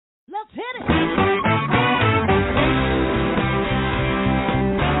Hit it.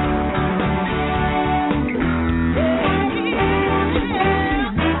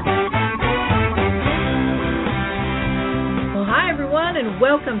 And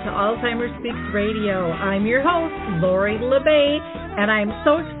welcome to Alzheimer's Speaks Radio. I'm your host, Lori LeBay, and I'm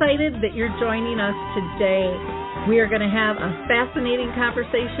so excited that you're joining us today. We are going to have a fascinating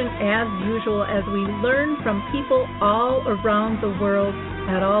conversation as usual as we learn from people all around the world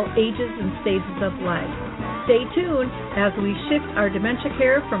at all ages and stages of life. Stay tuned as we shift our dementia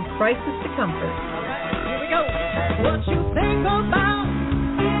care from crisis to comfort. All right, here we go. What you think about,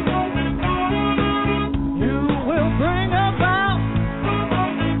 you will bring about.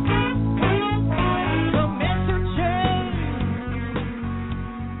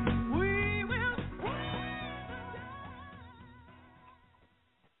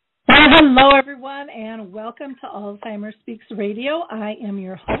 Hello, everyone, and welcome to Alzheimer's Speaks Radio. I am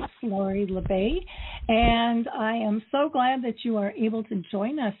your host, Lori LeBay, and I am so glad that you are able to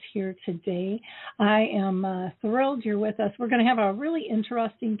join us here today. I am thrilled you're with us. We're going to have a really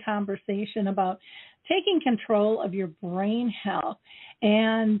interesting conversation about taking control of your brain health,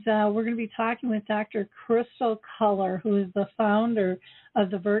 and we're going to be talking with Dr. Krystal Culler, who is the founder of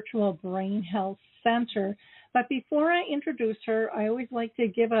the Virtual Brain Health Center. But before I introduce her, I always like to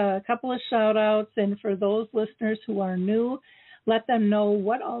give a couple of shout-outs, and for those listeners who are new, let them know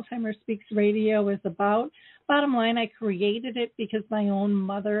what Alzheimer's Speaks Radio is about. Bottom line, I created it because my own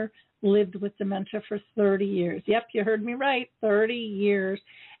mother lived with dementia for 30 years. Yep, you heard me right, 30 years.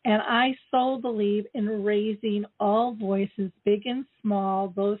 And I so believe in raising all voices, big and small,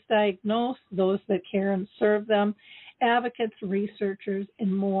 those diagnosed, those that care and serve them, advocates, researchers,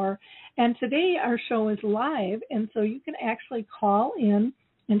 and more. And today our show is live, and so you can actually call in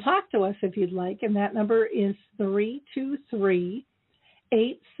and talk to us if you'd like, and that number is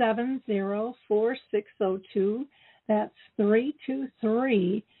 323-870-4602. That's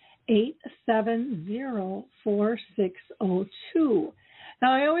 323-870-4602.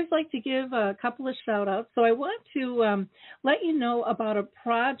 Now, I always like to give a couple of shout-outs, so I want to let you know about a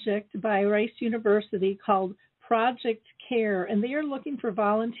project by Rice University called Project Care, and they are looking for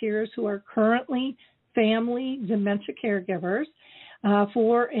volunteers who are currently family dementia caregivers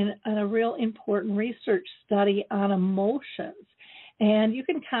for a real important research study on emotions. And you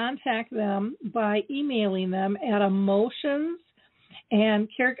can contact them by emailing them at emotions and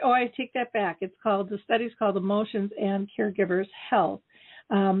care. Oh, I take that back. The study's called Emotions and Caregivers Health.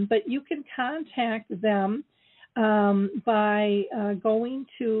 But you can contact them by going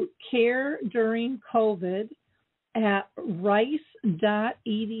to Care During COVID at rice.edu,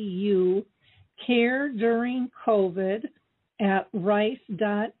 Care During COVID at rice.edu,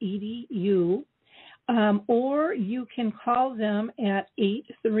 or you can call them at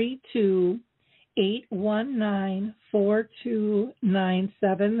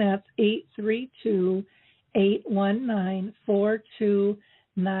 832-819-4297. That's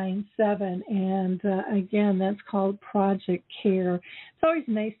 832-819-4297. And again, that's called Project Care. It's always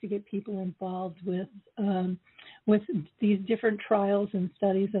nice to get people involved with these different trials and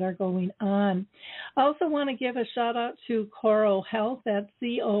studies that are going on. I also want to give a shout out to Coro Health. That's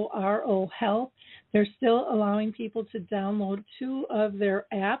Coro Health. They're still allowing people to download 2 of their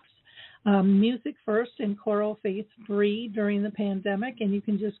apps, Music First and Coro Faith, free during the pandemic, and you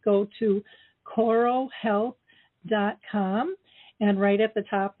can just go to corohealth.com. And right at the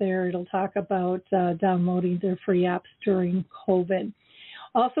top there, it'll talk about downloading their free apps during COVID.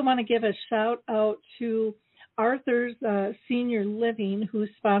 Also want to give a shout out to Arthur's Senior Living, who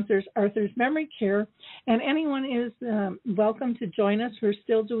sponsors Arthur's Memory Care. And anyone is welcome to join us. We're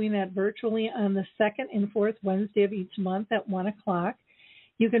still doing that virtually on the 2nd and 4th Wednesday of each month at 1 o'clock.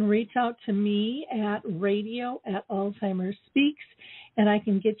 You can reach out to me at radio@Alzheimer's Speaks, and I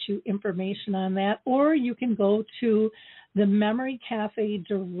can get you information on that. Or you can go to the Memory Cafe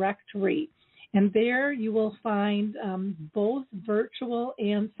directory, and there you will find both virtual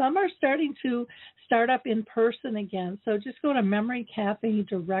and some are starting to start up in person again. So just go to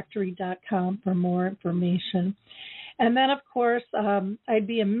memorycafedirectory.com for more information. And then, of course, I'd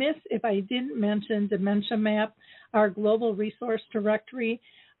be amiss if I didn't mention Dementia Map, our global resource directory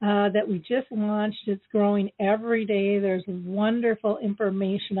that we just launched. It's growing every day. There's wonderful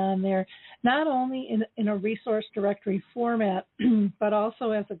information on there, not only in a resource directory format, but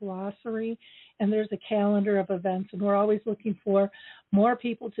also as a glossary. And there's a calendar of events, and we're always looking for more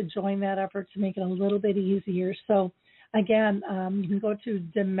people to join that effort to make it a little bit easier. So again, you can go to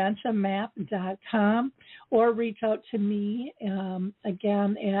dementiamap.com or reach out to me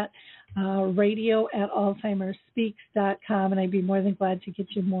again at radio at alzheimersspeaks.com, and I'd be more than glad to get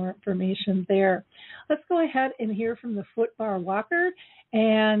you more information there. Let's go ahead and hear from the foot bar walker,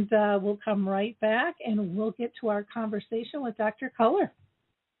 and we'll come right back, and we'll get to our conversation with Dr. Culler.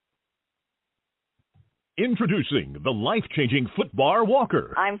 Introducing the life-changing foot bar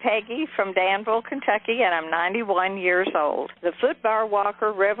walker. I'm Peggy from Danville, Kentucky, and I'm 91 years old. The foot bar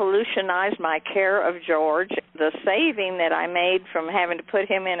walker revolutionized my care of George. The saving that I made from having to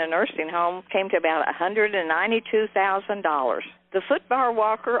put him in a nursing home came to about $192,000. The foot bar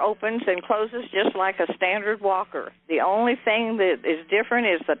walker opens and closes just like a standard walker. The only thing that is different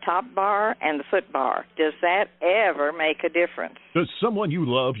is the top bar and the foot bar. Does that ever make a difference? Does someone you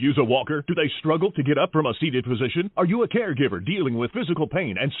love use a walker? Do they struggle to get up from a seated position? Are you a caregiver dealing with physical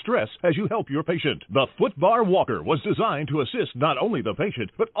pain and stress as you help your patient? The foot bar walker was designed to assist not only the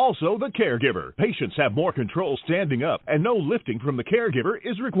patient, but also the caregiver. Patients have more control standing up, and no lifting from the caregiver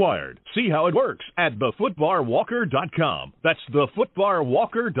is required. See how it works at thefootbarwalker.com. That's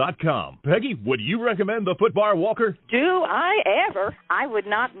thefootbarwalker.com. Peggy, would you recommend the foot bar walker? Do I ever? I would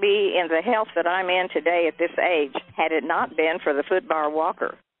not be in the health that I'm in today at this age had it not been for the foot bar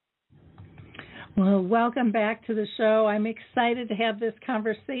walker. Well, welcome back to the show. I'm excited to have this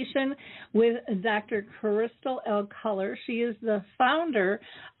conversation with Dr. Krystal L. Culler. She is the founder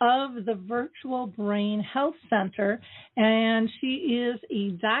of the Virtual Brain Health Center, and she is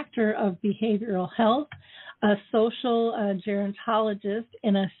a doctor of behavioral health, a social gerontologist,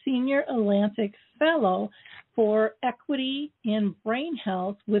 and a senior Atlantic fellow for equity in brain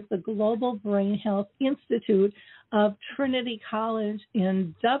health with the Global Brain Health Institute of Trinity College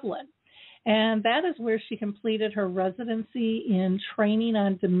in Dublin. And that is where she completed her residency in training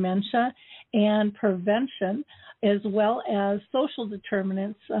on dementia and prevention, as well as social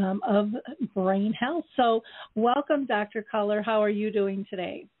determinants of brain health. So welcome, Dr. Culler. How are you doing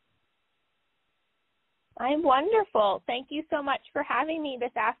today? I'm wonderful. Thank you so much for having me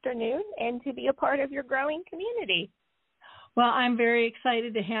this afternoon and to be a part of your growing community. Well, I'm very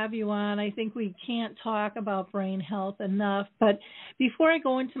excited to have you on. I think we can't talk about brain health enough. But before I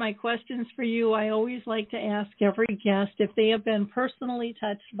go into my questions for you, I always like to ask every guest if they have been personally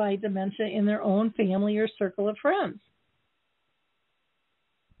touched by dementia in their own family or circle of friends.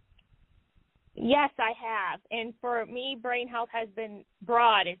 Yes, I have. And for me, brain health has been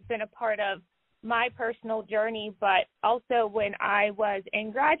broad. It's been a part of my personal journey, but also when I was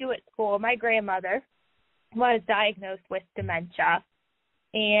in graduate school, my grandmother was diagnosed with dementia,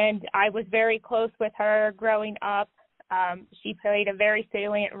 and I was very close with her growing up. She played a very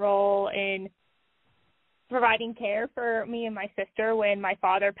salient role in providing care for me and my sister when my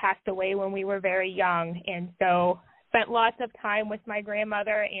father passed away when we were very young, and so spent lots of time with my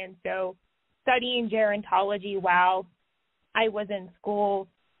grandmother, and so studying gerontology while I was in school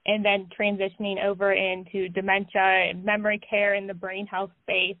and then transitioning over into dementia and memory care in the brain health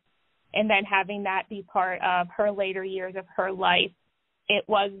space, and then having that be part of her later years of her life. It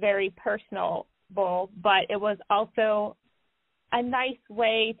was very personal, but it was also a nice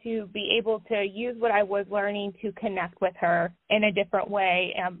way to be able to use what I was learning to connect with her in a different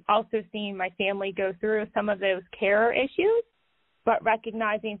way. Also seeing my family go through some of those care issues, but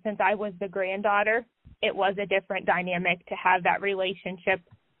recognizing since I was the granddaughter, it was a different dynamic to have that relationship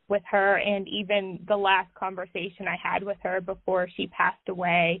with her. And even the last conversation I had with her before she passed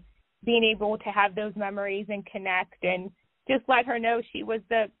away, being able to have those memories and connect and just let her know she was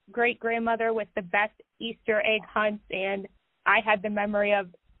the great-grandmother with the best Easter egg hunts, and I had the memory of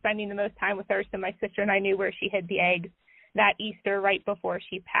spending the most time with her, so my sister and I knew where she hid the eggs that Easter right before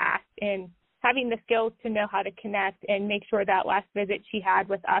she passed, and having the skills to know how to connect and make sure that last visit she had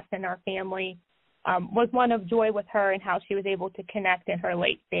with us and our family was one of joy with her and how she was able to connect in her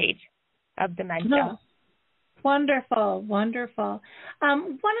late stage of dementia. No. Wonderful, wonderful.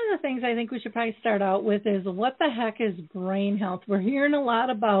 One of the things I think we should probably start out with is what the heck is brain health? We're hearing a lot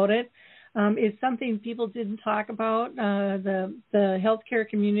about it. It's something people didn't talk about. The healthcare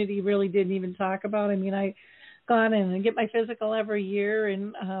community really didn't even talk about. I mean, I go in and get my physical every year,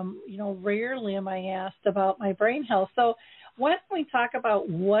 and rarely am I asked about my brain health. So why don't we talk about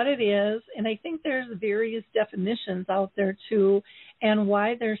what it is? And I think there's various definitions out there too, and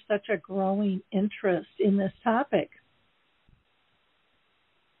why there's such a growing interest in this topic.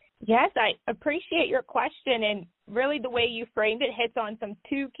 Yes, I appreciate your question, and really the way you framed it hits on some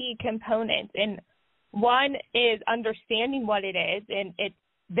two key components. And one is understanding what it is, and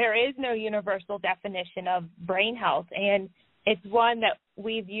there is no universal definition of brain health, and it's one that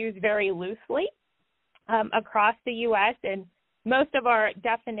we've used very loosely across the U.S., and most of our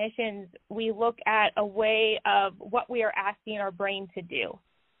definitions, we look at a way of what we are asking our brain to do.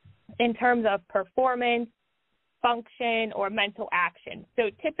 in terms of performance, function, or mental action. So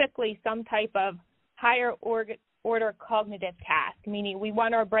typically some type of higher order cognitive task, meaning we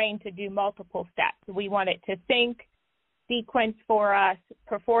want our brain to do multiple steps. We want it to think, sequence for us,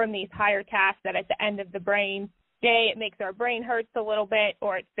 perform these higher tasks that at the end of the brain day it makes our brain hurts a little bit,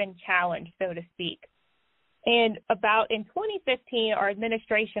 or it's been challenged, so to speak. And about in 2015, our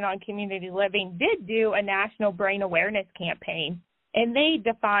administration on community living did do a national brain awareness campaign, and they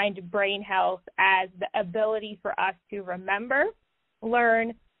defined brain health as the ability for us to remember,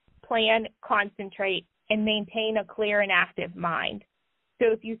 learn, plan, concentrate, and maintain a clear and active mind.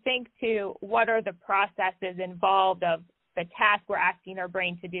 So if you think to what are the processes involved of the task we're asking our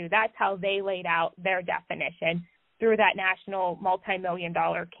brain to do, that's how they laid out their definition through that national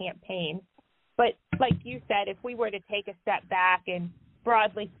multi-million-dollar campaign. But like you said, if we were to take a step back and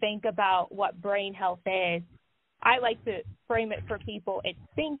broadly think about what brain health is, I like to frame it for people. It's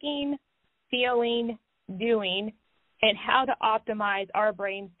thinking, feeling, doing, and how to optimize our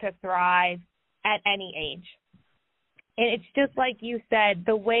brains to thrive at any age. And it's just like you said,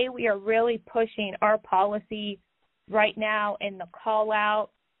 the way we are really pushing our policy right now and the call out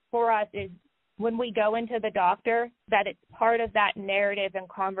for us is when we go into the doctor, that it's part of that narrative and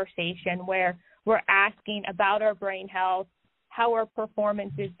conversation where we're asking about our brain health, how our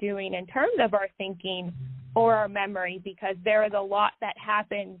performance is doing in terms of our thinking or our memory, because there is a lot that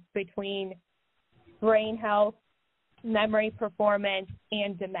happens between brain health, memory performance,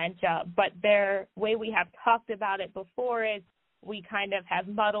 and dementia. But the way we have talked about it before is we kind of have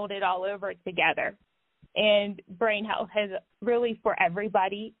muddled it all over together. And brain health has really for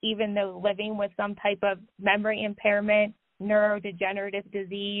everybody, even though living with some type of memory impairment, neurodegenerative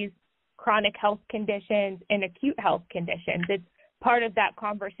disease, chronic health conditions, and acute health conditions. It's part of that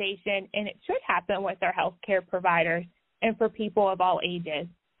conversation, and it should happen with our healthcare providers and for people of all ages.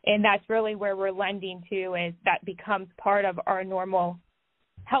 And that's really where we're lending to, is that becomes part of our normal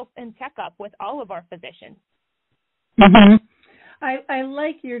health and checkup with all of our physicians. Mm-hmm. I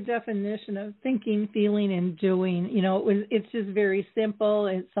like your definition of thinking, feeling, and doing. You know, it's just very simple.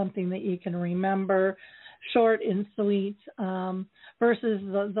 It's something that you can remember, short and sweet, versus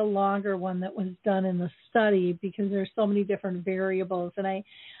the longer one that was done in the study, because there's so many different variables. And I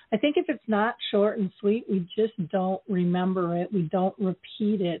think if it's not short and sweet, we just don't remember it. We don't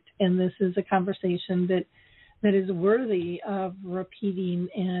repeat it. And this is a conversation that is worthy of repeating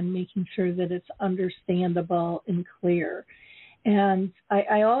and making sure that it's understandable and clear. And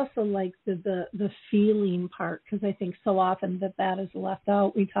I also like the feeling part, because I think so often that is left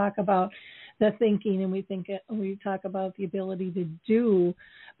out. We talk about the thinking, and we talk about the ability to do,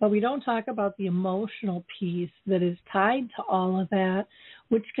 but we don't talk about the emotional piece that is tied to all of that,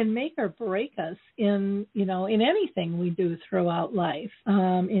 which can make or break us in anything we do throughout life,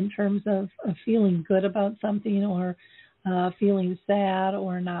 in terms of feeling good about something, or feeling sad,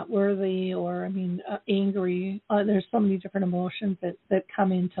 or not worthy, or angry. There's so many different emotions that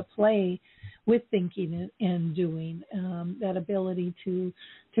come into play with thinking and doing. That ability to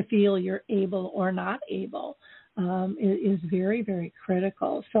feel you're able or not able is very, very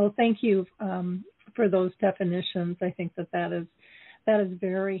critical. So thank you for those definitions. I think that is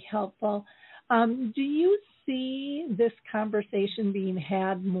very helpful. Do you see this conversation being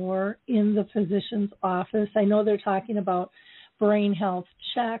had more in the physician's office? I know they're talking about brain health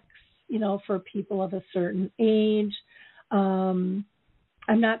checks, for people of a certain age. I'm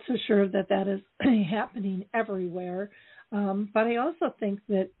not so sure that is happening everywhere. But I also think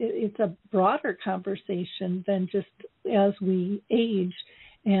that it's a broader conversation than just as we age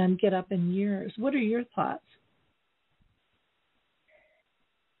and get up in years. What are your thoughts?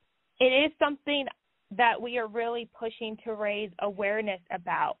 It is something that we are really pushing to raise awareness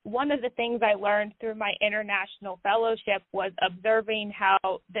about. One of the things I learned through my international fellowship was observing how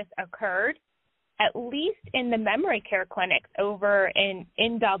this occurred, at least in the memory care clinics over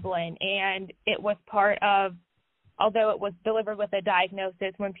in Dublin. And it was part of, although it was delivered with a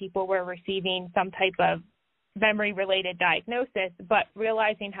diagnosis when people were receiving some type of memory-related diagnosis, but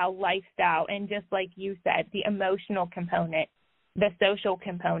realizing how lifestyle, and just like you said, the emotional component, the social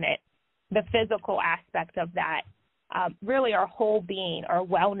component, the physical aspect of that, really our whole being, our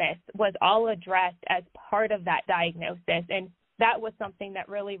wellness, was all addressed as part of that diagnosis. And that was something that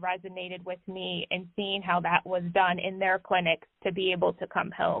really resonated with me, in seeing how that was done in their clinics to be able to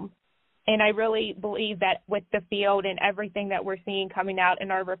come home. And I really believe that with the field and everything that we're seeing coming out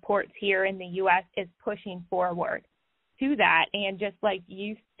in our reports here in the U.S. is pushing forward to that. And just like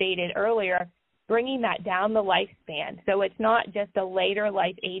you stated earlier, bringing that down the lifespan. So it's not just a later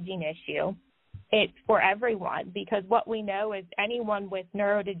life aging issue. it's for everyone, because what we know is anyone with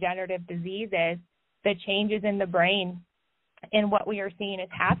neurodegenerative diseases, the changes in the brain and what we are seeing is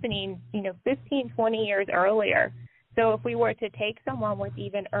happening, 15, 20 years earlier. So if we were to take someone with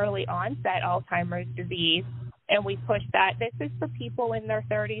even early onset Alzheimer's disease and we push that, this is for people in their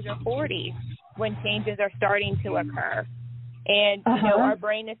 30s or 40s when changes are starting to occur. And, our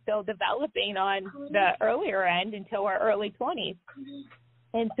brain is still developing on the earlier end until our early 20s.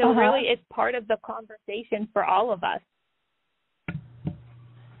 And so really it's part of the conversation for all of us.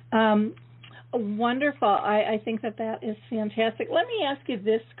 Wonderful. I think that is fantastic. Let me ask you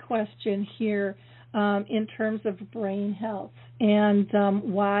this question here in terms of brain health and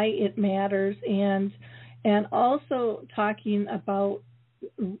why it matters, and also talking about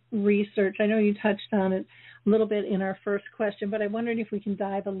research. I know you touched on it a little bit in our first question, but I wondered if we can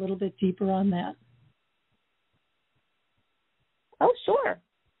dive a little bit deeper on that. Oh, sure.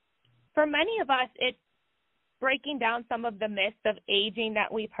 For many of us, it's breaking down some of the myths of aging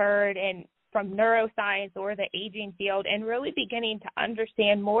that we've heard and from neuroscience or the aging field, and really beginning to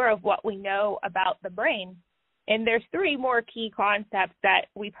understand more of what we know about the brain. And there's 3 more key concepts that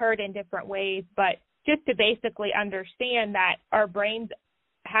we've heard in different ways, but just to basically understand that our brains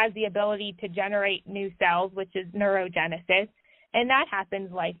has the ability to generate new cells, which is neurogenesis, and that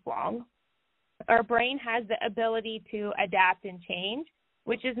happens lifelong. Our brain has the ability to adapt and change,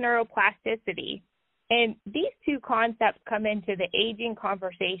 which is neuroplasticity. And these 2 concepts come into the aging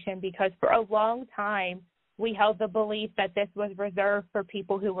conversation because for a long time, we held the belief that this was reserved for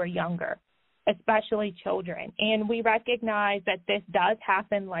people who were younger, especially children. And we recognize that this does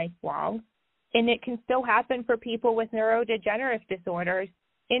happen lifelong, and it can still happen for people with neurodegenerative disorders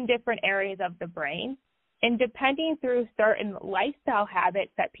in different areas of the brain. And depending through certain lifestyle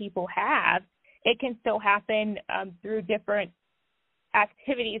habits that people have, it can still happen through different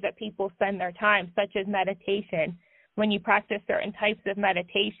activities that people spend their time, such as meditation. When you practice certain types of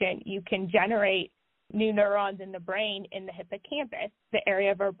meditation, you can generate new neurons in the brain in the hippocampus, the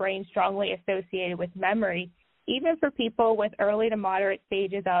area of our brain strongly associated with memory, even for people with early to moderate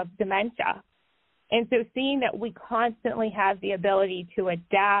stages of dementia. And so seeing that we constantly have the ability to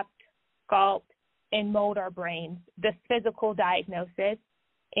adapt, sculpt, and mold our brains, this physical diagnosis,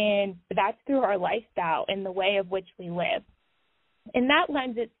 and that's through our lifestyle and the way of which we live. And that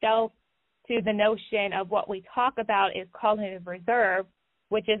lends itself to the notion of what we talk about is cognitive reserve,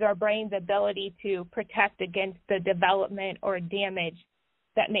 which is our brain's ability to protect against the development or damage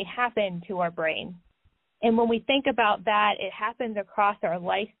that may happen to our brain. And when we think about that, it happens across our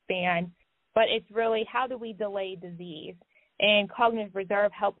lifespan, but it's really how do we delay disease? And cognitive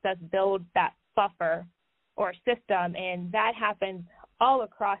reserve helps us build that buffer or system, and that happens all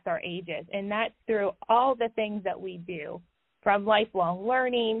across our ages. And that's through all the things that we do, from lifelong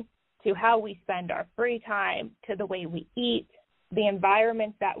learning to how we spend our free time to the way we eat, the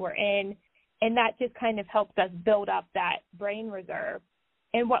environments that we're in, and that just kind of helps us build up that brain reserve.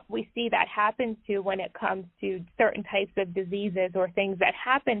 And what we see that happens to when it comes to certain types of diseases or things that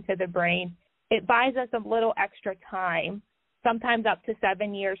happen to the brain, it buys us a little extra time, sometimes up to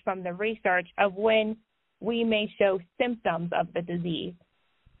 7 years from the research of when we may show symptoms of the disease.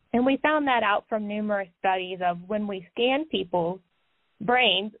 And we found that out from numerous studies of when we scanned people's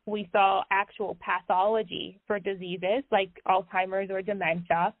brains, we saw actual pathology for diseases like Alzheimer's or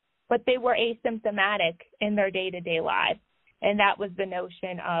dementia, but they were asymptomatic in their day-to-day lives. And that was the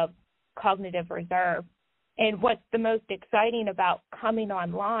notion of cognitive reserve. And what's the most exciting about coming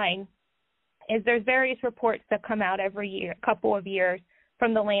online is there's various reports that come out every year, couple of years,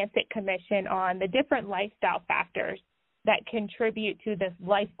 from the Lancet Commission on the different lifestyle factors that contribute to this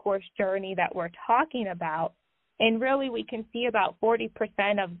life course journey that we're talking about. And really, we can see about 40%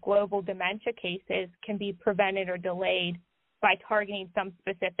 of global dementia cases can be prevented or delayed by targeting some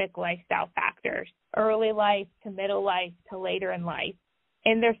specific lifestyle factors, early life to middle life to later in life.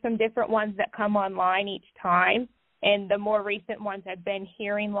 And there's some different ones that come online each time. And the more recent ones have been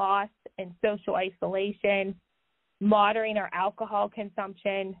hearing loss and social isolation, monitoring our alcohol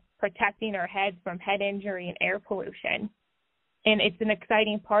consumption, protecting our heads from head injury and air pollution. And it's an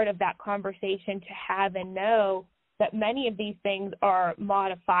exciting part of that conversation to have and know that many of these things are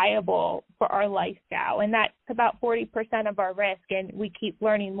modifiable for our lifestyle. And that's about 40% of our risk. And we keep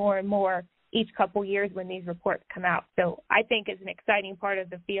learning more and more each couple years when these reports come out. So I think it's an exciting part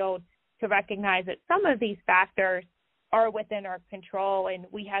of the field to recognize that some of these factors are within our control, and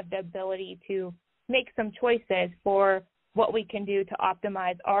we have the ability to make some choices for what we can do to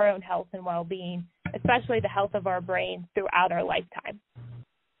optimize our own health and well-being, especially the health of our brains throughout our lifetime.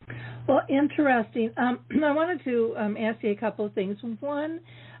 Well, interesting. I wanted to ask you a couple of things. One,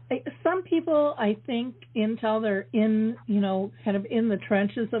 some people, I think, until they're in, kind of in the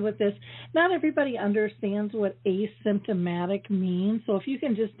trenches of with this, not everybody understands what asymptomatic means. So if you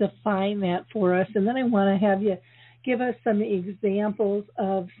can just define that for us, and then I want to have you give us some examples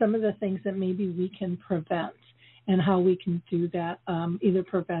of some of the things that maybe we can prevent and how we can do that, either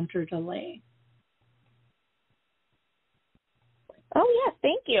prevent or delay. Oh, yes,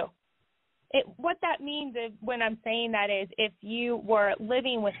 thank you. What that means is, when I'm saying that, is if you were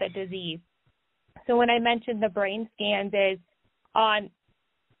living with a disease. So when I mentioned the brain scans, is on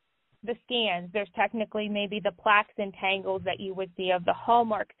the scans, there's technically maybe the plaques and tangles that you would see of the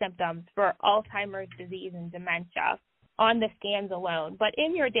hallmark symptoms for Alzheimer's disease and dementia on the scans alone. But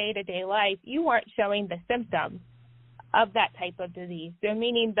in your day-to-day life, you aren't showing the symptoms of that type of disease. So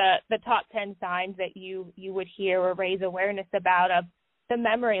meaning the top 10 signs that you would hear or raise awareness about of the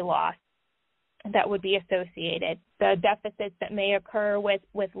memory loss that would be associated, the deficits that may occur with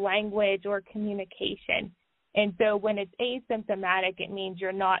language or communication. And so when it's asymptomatic, it means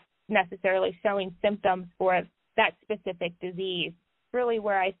you're not necessarily showing symptoms for that specific disease. Really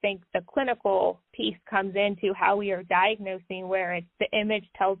where I think the clinical piece comes into how we are diagnosing, where it's the image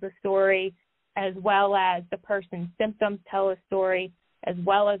tells a story, as well as the person's symptoms tell a story, as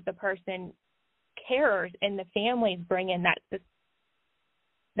well as the person carers and the families bring in that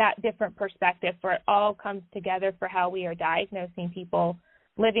different perspective, where it all comes together for how we are diagnosing people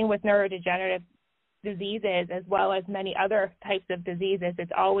living with neurodegenerative diseases, as well as many other types of diseases.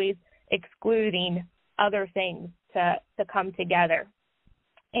 It's always excluding other things to come together.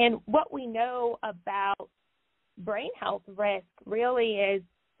 And what we know about brain health risk really is,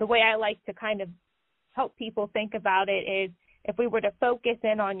 the way I like to kind of help people think about it is, if we were to focus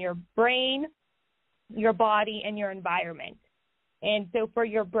in on your brain, your body, and your environment. And so for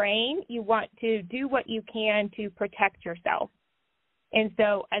your brain, you want to do what you can to protect yourself. And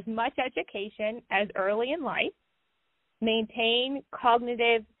so as much education as early in life, maintain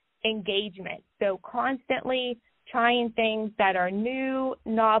cognitive engagement. So constantly trying things that are new,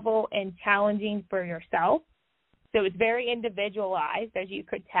 novel, and challenging for yourself. So it's very individualized, as you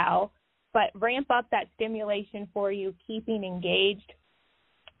could tell, but ramp up that stimulation for you, keeping engaged.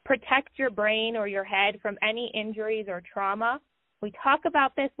 Protect your brain or your head from any injuries or trauma. We talk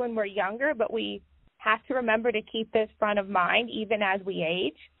about this when we're younger, but we have to remember to keep this front of mind even as we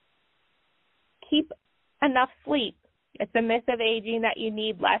age. Keep enough sleep. It's a myth of aging that you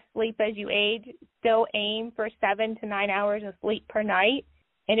need less sleep as you age. Still aim for 7 to 9 hours of sleep per night.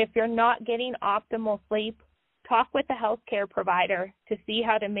 And if you're not getting optimal sleep, talk with a healthcare provider to see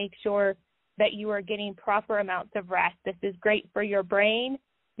how to make sure that you are getting proper amounts of rest. This is great for your brain,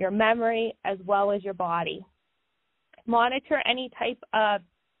 your memory, as well as your body. Monitor any type of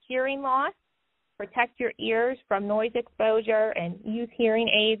hearing loss. Protect your ears from noise exposure and use hearing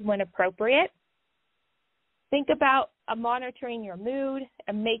aids when appropriate. Think about monitoring your mood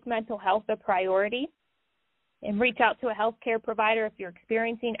and make mental health a priority. And reach out to a healthcare provider if you're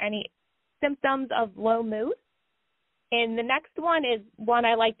experiencing any symptoms of low mood. And the next one is one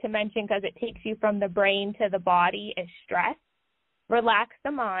I like to mention because it takes you from the brain to the body, is stress. Relax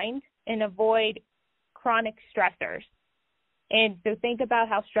the mind and avoid chronic stressors. And so think about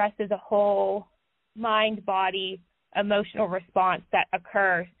how stress is a whole mind, body, emotional response that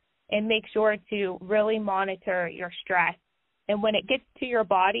occurs, and make sure to really monitor your stress. And when it gets to your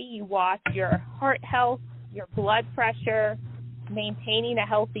body, you watch your heart health, your blood pressure, maintaining a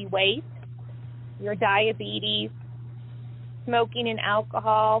healthy weight, your diabetes, smoking and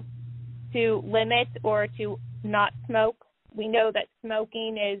alcohol, to limit or to not smoke. We know that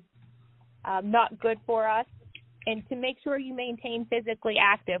smoking is not good for us. And to make sure you maintain physically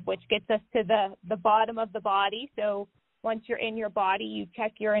active, which gets us to the bottom of the body. So once you're in your body, you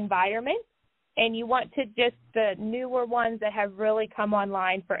check your environment. And you want to just, the newer ones that have really come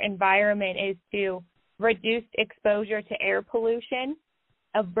online for environment is to reduce exposure to air pollution,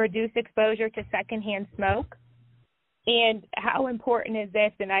 reduce exposure to secondhand smoke. And how important is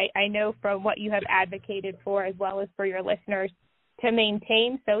this? And I know from what you have advocated for, as well as for your listeners, to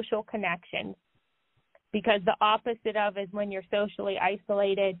maintain social connections. Because the opposite of is when you're socially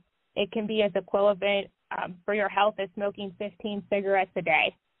isolated, it can be as equivalent for your health as smoking 15 cigarettes a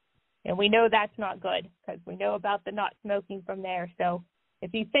day. And we know that's not good because we know about the not smoking from there. So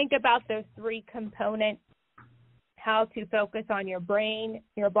if you think about those three components, how to focus on your brain,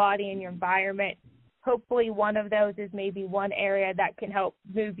 your body, and your environment, hopefully one of those is maybe one area that can help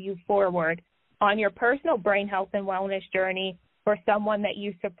move you forward on your personal brain health and wellness journey for someone that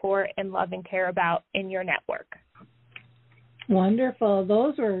you support and love and care about in your network. Wonderful.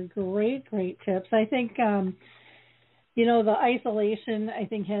 Those were great tips. I think The isolation, I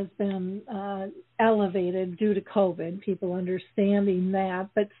think, has been elevated due to COVID, people understanding that,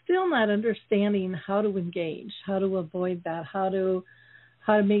 but still not understanding how to engage, how to avoid that, how to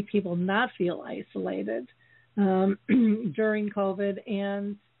make people not feel isolated during COVID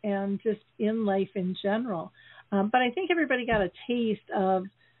and just in life in general. But I think everybody got a taste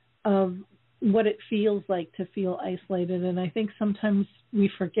of what it feels like to feel isolated, and I think sometimes we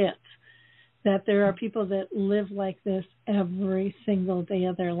forget that there are people that live like this every single day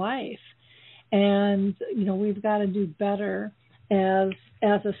of their life. And, we've got to do better as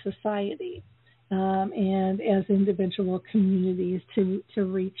a society and as individual communities to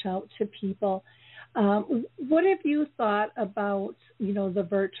reach out to people. What have you thought about, the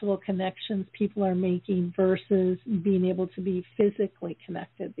virtual connections people are making versus being able to be physically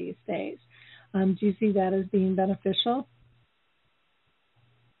connected these days? Do you see that as being beneficial?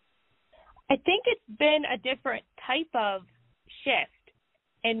 I think it's been a different type of shift,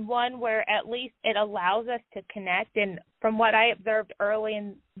 and one where at least it allows us to connect. And from what I observed early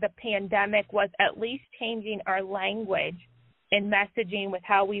in the pandemic was at least changing our language and messaging with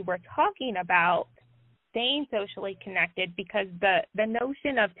how we were talking about staying socially connected, because the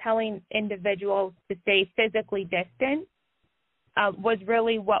notion of telling individuals to stay physically distant was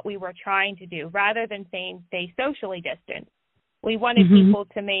really what we were trying to do, rather than saying stay socially distant. We wanted people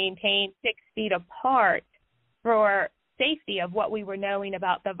to maintain 6 feet apart for safety of what we were knowing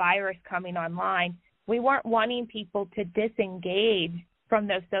about the virus coming online. We weren't wanting people to disengage from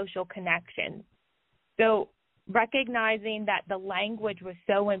those social connections. So recognizing that the language was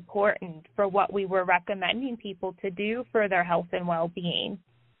so important for what we were recommending people to do for their health and well-being,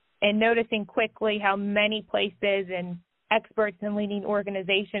 and noticing quickly how many places and experts and leading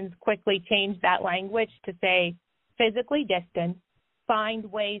organizations quickly changed that language to say physically distant,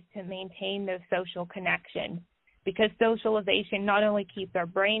 find ways to maintain those social connections, because socialization not only keeps our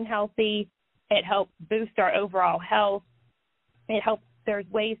brain healthy, it helps boost our overall health, it helps, there's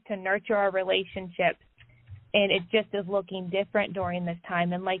ways to nurture our relationships, and it just is looking different during this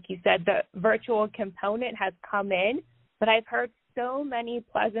time. And like you said, the virtual component has come in, but I've heard so many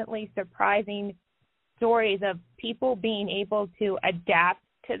pleasantly surprising stories of people being able to adapt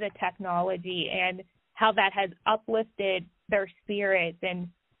to the technology and how that has uplifted their spirits and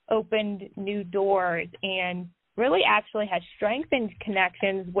opened new doors, and really actually has strengthened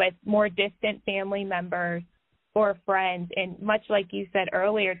connections with more distant family members or friends. And much like you said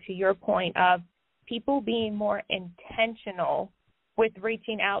earlier, to your point of people being more intentional with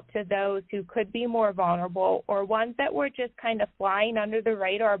reaching out to those who could be more vulnerable or ones that were just kind of flying under the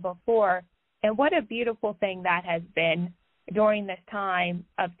radar before. And what a beautiful thing that has been during this time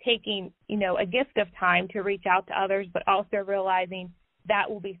of taking, a gift of time to reach out to others, but also realizing that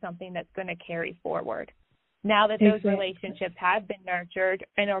will be something that's going to carry forward now that those relationships have been nurtured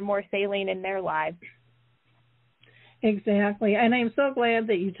and are more salient in their lives. Exactly. And I'm so glad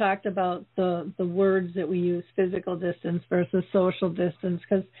that you talked about the words that we use, physical distance versus social distance,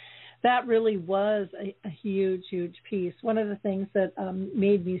 because that really was a huge, huge piece. One of the things that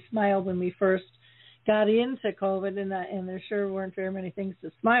made me smile when we first got into COVID, and there sure weren't very many things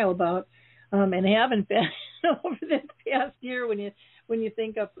to smile about, and haven't been over this past year when you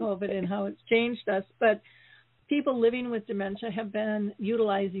think of COVID and how it's changed us. But people living with dementia have been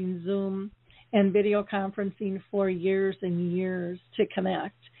utilizing Zoom and video conferencing for years and years to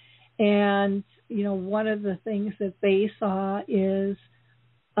connect. And, one of the things that they saw is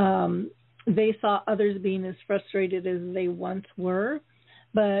they saw others being as frustrated as they once were,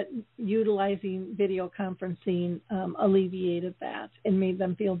 but utilizing video conferencing alleviated that and made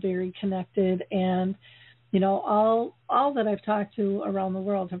them feel very connected. And, all that I've talked to around the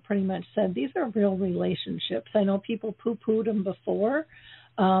world have pretty much said these are real relationships. I know people poo-pooed them before,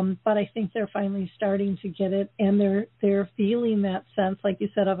 but I think they're finally starting to get it, and they're feeling that sense, like you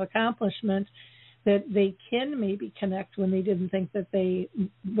said, of accomplishment, that they can maybe connect when they didn't think that they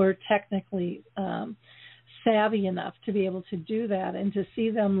were technically savvy enough to be able to do that, and to see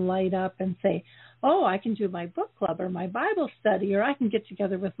them light up and say, oh, I can do my book club or my Bible study, or I can get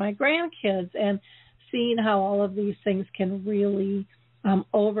together with my grandkids, and seeing how all of these things can really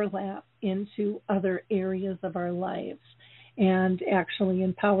overlap into other areas of our lives and actually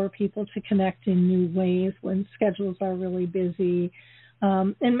empower people to connect in new ways when schedules are really busy.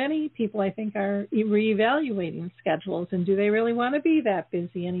 And many people, I think, are reevaluating schedules, and do they really want to be that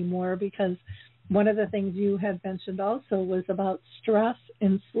busy anymore? Because one of the things you had mentioned also was about stress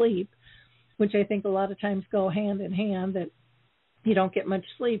and sleep, which I think a lot of times go hand in hand, that you don't get much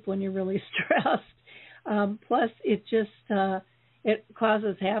sleep when you're really stressed. Plus, it just it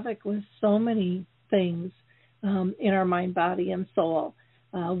causes havoc with so many things in our mind, body, and soul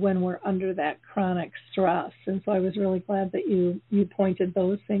when we're under that chronic stress. And so I was really glad that you pointed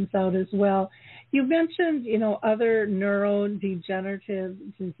those things out as well. You mentioned, other neurodegenerative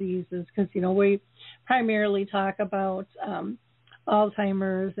diseases because, we primarily talk about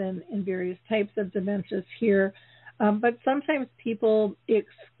Alzheimer's and various types of dementias here. But sometimes people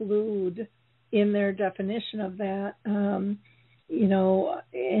exclude in their definition of that, and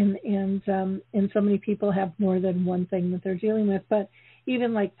so many people have more than one thing that they're dealing with. But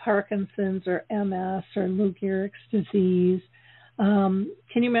even like Parkinson's or MS or Lou Gehrig's disease, can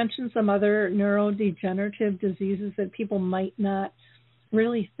you mention some other neurodegenerative diseases that people might not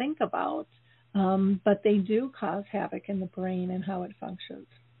really think about, but they do cause havoc in the brain and how it functions?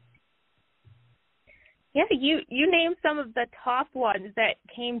 Yeah, you named some of the top ones that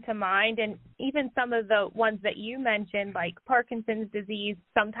came to mind, and even some of the ones that you mentioned, like Parkinson's disease,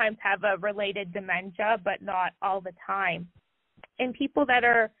 sometimes have a related dementia, but not all the time. And people that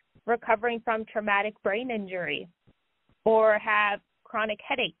are recovering from traumatic brain injury or have chronic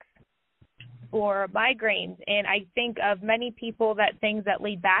headaches or migraines. And I think of many people that things that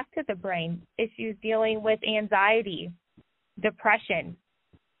lead back to the brain, issues dealing with anxiety, depression,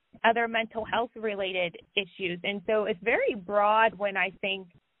 other mental health related issues. And so it's very broad when I think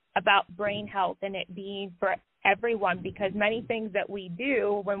about brain health and it being for everyone, because many things that we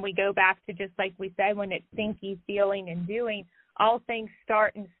do when we go back to, just like we said, when it's thinking, feeling, and doing, all things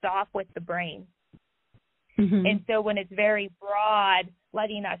start and stop with the brain. Mm-hmm. And so when it's very broad,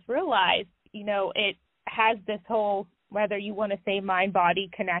 letting us realize, it has this whole, whether you want to say mind-body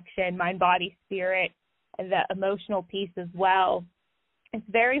connection, mind-body spirit, and the emotional piece as well. It's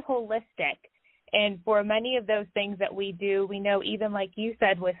very holistic. And for many of those things that we do, we know, even like you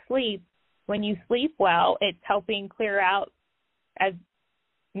said with sleep, when you sleep well, it's helping clear out, as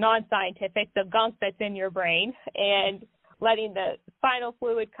non-scientific, the gunk that's in your brain and letting the spinal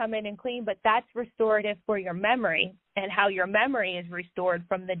fluid come in and clean. But that's restorative for your memory and how your memory is restored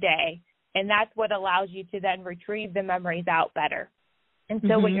from the day. And that's what allows you to then retrieve the memories out better. And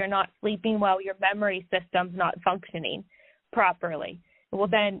so when you're not sleeping well, your memory system's not functioning properly. Well,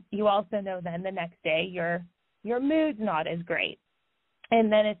 then you also know then the next day your mood's not as great.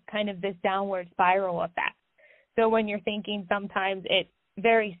 And then it's kind of this downward spiral effect. So when you're thinking, sometimes it's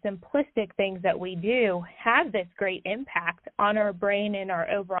very simplistic things that we do have this great impact on our brain and our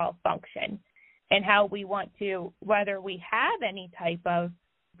overall function and how we want to, whether we have any type of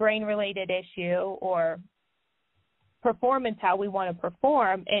brain-related issue or performance, how we want to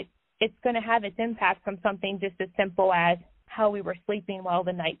perform, it's going to have its impact from something just as simple as how we were sleeping well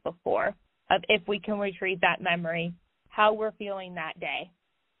the night before, of if we can retrieve that memory, how we're feeling that day.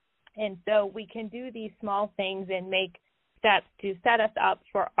 And so we can do these small things and make steps to set us up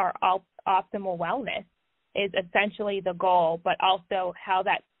for our optimal wellness is essentially the goal, but also how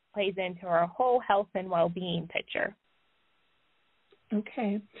that plays into our whole health and well-being picture.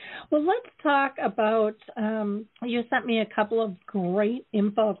 Okay. Well, let's talk about, you sent me a couple of great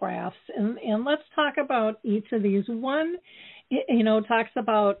infographics, and let's talk about each of these. One, talks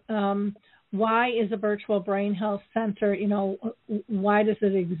about why is a virtual brain health center, why does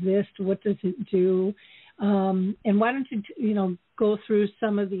it exist, what does it do, and why don't you, go through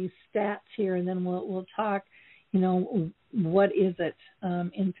some of these stats here, and then we'll talk, what is it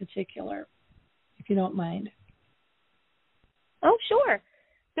in particular, if you don't mind. Oh, sure.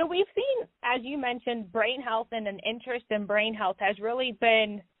 So we've seen, as you mentioned, brain health and an interest in brain health has really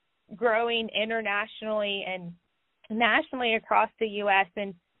been growing internationally and nationally across the U.S.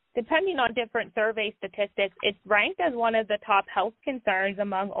 And depending on different survey statistics, it's ranked as one of the top health concerns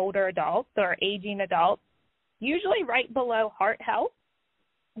among older adults or aging adults, usually right below heart health.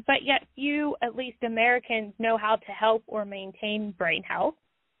 But yet few, at least Americans, know how to help or maintain brain health,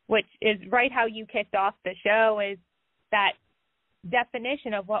 which is right how you kicked off the show, is that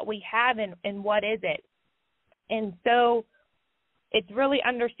definition of what we have and what is it. And so it's really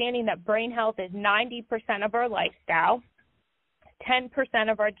understanding that brain health is 90% of our lifestyle,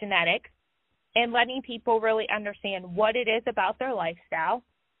 10% of our genetics, and letting people really understand what it is about their lifestyle,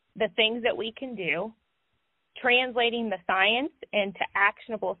 the things that we can do, translating the science into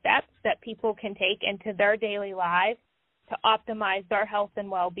actionable steps that people can take into their daily lives to optimize their health and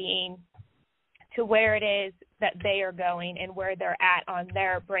well-being to where it is that they are going and where they're at on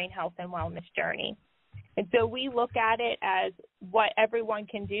their brain health and wellness journey. And so we look at it as what everyone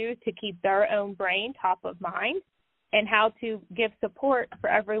can do to keep their own brain top of mind and how to give support for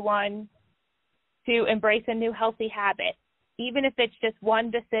everyone to embrace a new healthy habit, even if it's just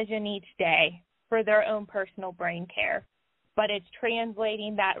one decision each day for their own personal brain care. But it's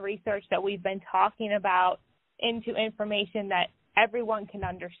translating that research that we've been talking about into information that everyone can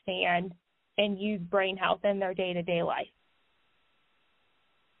understand and use brain health in their day-to-day life.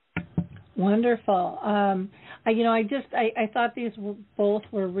 Wonderful. I thought these both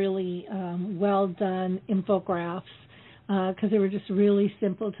were really well done infographics because they were just really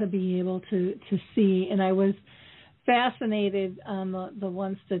simple to be able to see. And I was fascinated on the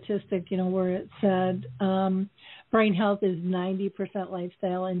one statistic, where it said brain health is 90%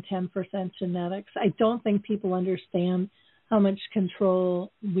 lifestyle and 10% genetics. I don't think people understand how much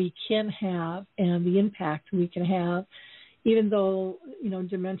control we can have and the impact we can have, even though,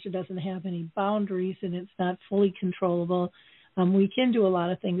 dementia doesn't have any boundaries and it's not fully controllable. We can do a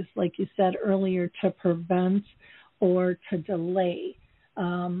lot of things, like you said earlier, to prevent or to delay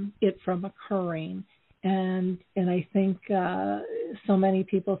it from occurring. And I think so many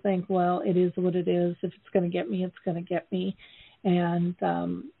people think, well, it is what it is. If it's going to get me, it's going to get me, and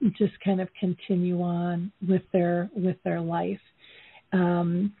just kind of continue on with their life.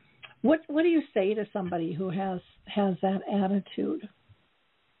 What do you say to somebody who has that attitude?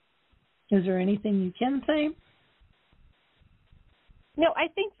 Is there anything you can say? No, I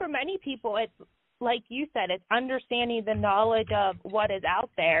think for many people, it's like you said, it's understanding the knowledge of what is out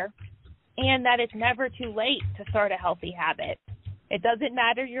there and that it's never too late to start a healthy habit. It doesn't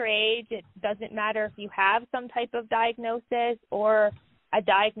matter your age. It doesn't matter if you have some type of diagnosis or a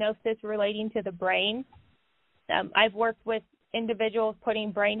diagnosis relating to the brain. I've worked with individuals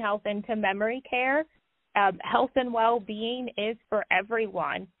putting brain health into memory care. Health and well-being is for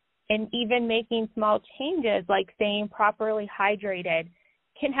everyone. And even making small changes like staying properly hydrated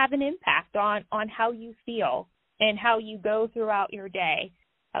can have an impact on how you feel and how you go throughout your day.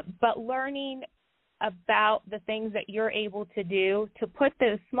 But learning about the things that you're able to do to put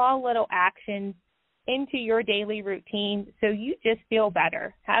those small little actions into your daily routine so you just feel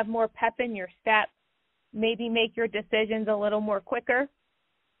better, have more pep in your step, maybe make your decisions a little more quicker,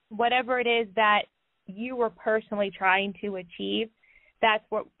 whatever it is that you were personally trying to achieve, that's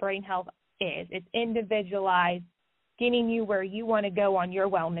what brain health is. It's individualized, getting you where you want to go on your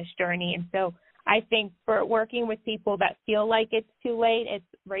wellness journey. And so I think for working with people that feel like it's too late, it's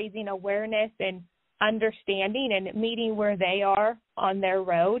raising awareness and understanding and meeting where they are on their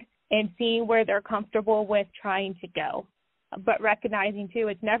road and seeing where they're comfortable with trying to go. But recognizing, too,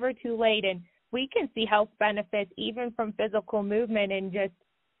 it's never too late, and we can see health benefits even from physical movement and just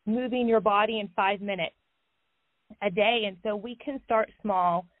moving your body in 5 minutes a day. And so we can start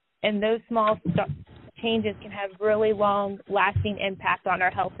small, and those small changes can have really long-lasting impact on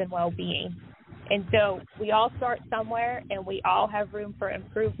our health and well-being. And so we all start somewhere, and we all have room for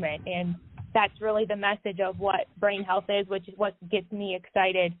improvement. And that's really the message of what brain health is, which is what gets me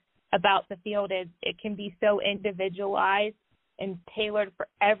excited about the field. Is it can be so individualized and tailored for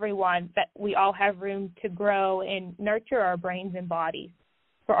everyone that we all have room to grow and nurture our brains and bodies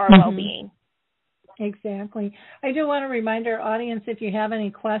for our well-being. Exactly. I do want to remind our audience, if you have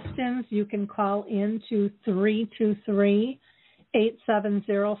any questions, you can call in to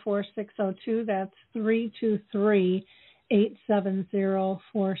 323-870-4602. That's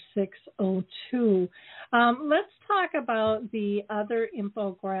 323-870-4602. Let's talk about the other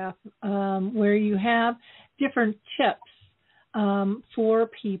infographic where you have different tips for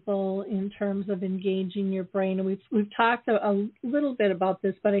people in terms of engaging your brain. And we've talked a little bit about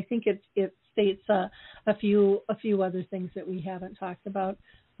this, but I think it states a few other things that we haven't talked about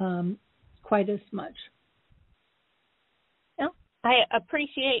quite as much. Well, I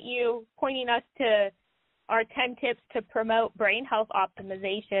appreciate you pointing us to our 10 tips to promote brain health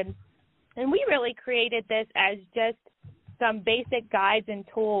optimization. And we really created this as just some basic guides and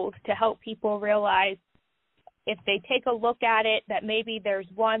tools to help people realize, if they take a look at it, that maybe there's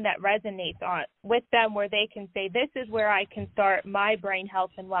one that resonates with them where they can say, this is where I can start my brain health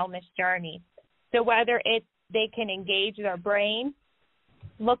and wellness journey. So whether it's they can engage their brain,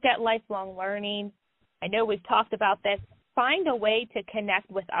 look at lifelong learning. I know we've talked about this. Find a way to connect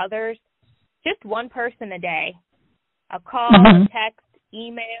with others, just one person a day. A call, a text,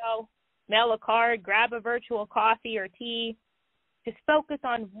 email, mail a card, grab a virtual coffee or tea. Just focus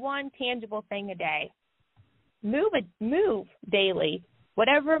on one tangible thing a day. Move daily.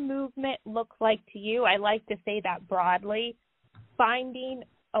 Whatever movement looks like to you, I like to say that broadly. Finding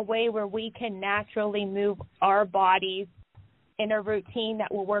a way where we can naturally move our bodies in a routine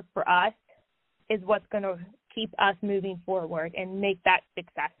that will work for us is what's going to keep us moving forward and make that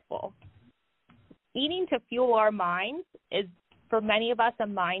successful. Eating to fuel our minds is, for many of us, a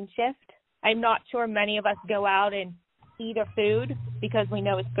mind shift. I'm not sure many of us go out and eat a food because we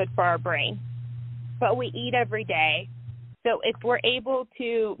know it's good for our brain. But we eat every day. So if we're able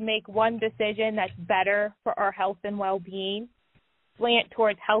to make one decision that's better for our health and well-being, slant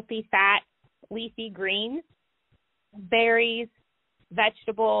towards healthy fats, leafy greens, berries,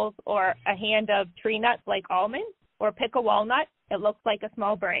 vegetables, or a hand of tree nuts like almonds, or pick a walnut, it looks like a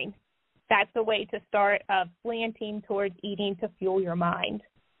small brain. That's a way to start of slanting towards eating to fuel your mind.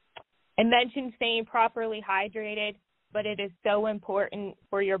 I mentioned staying properly hydrated, but it is so important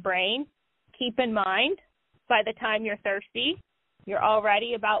for your brain. Keep in mind, by the time you're thirsty, you're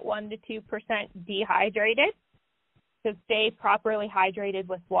already about 1 to 2% dehydrated. So stay properly hydrated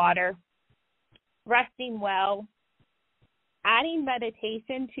with water. Resting well. Adding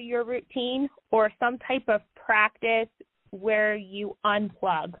meditation to your routine or some type of practice where you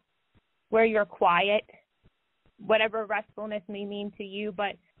unplug, where you're quiet, whatever restfulness may mean to you.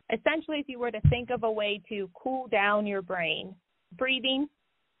 But essentially, if you were to think of a way to cool down your brain, breathing,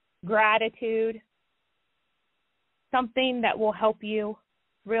 gratitude, something that will help you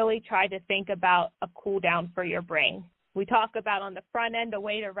really try to think about a cool down for your brain. We talk about on the front end, a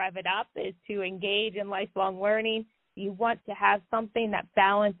way to rev it up is to engage in lifelong learning. You want to have something that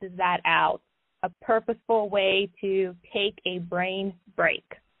balances that out, a purposeful way to take a brain break.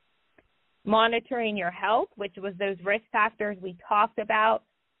 Monitoring your health, which was those risk factors we talked about.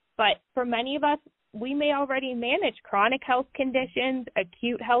 But for many of us, we may already manage chronic health conditions,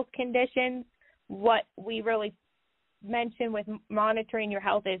 acute health conditions. What we really mention with monitoring your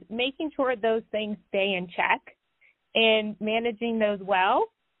health is making sure those things stay in check, and managing those well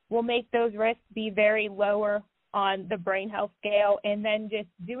will make those risks be very lower on the brain health scale, and then just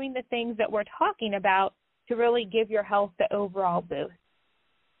doing the things that we're talking about to really give your health the overall boost.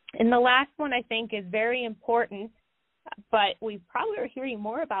 And the last one I think is very important, but we probably are hearing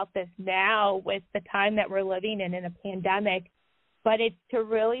more about this now with the time that we're living in a pandemic, but it's to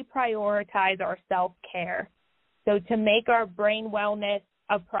really prioritize our self-care. So to make our brain wellness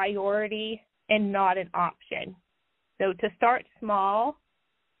a priority and not an option. So to start small,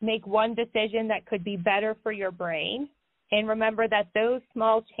 make one decision that could be better for your brain, and remember that those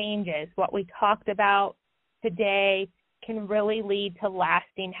small changes, what we talked about today, can really lead to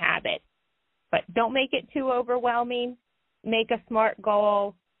lasting habits. But don't make it too overwhelming. Make a smart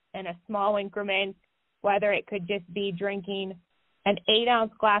goal in a small increment, whether it could just be drinking an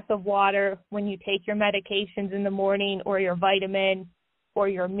 8-ounce glass of water when you take your medications in the morning or your vitamin or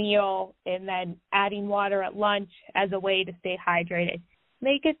your meal, and then adding water at lunch as a way to stay hydrated.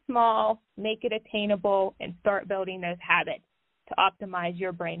 Make it small, make it attainable, and start building those habits to optimize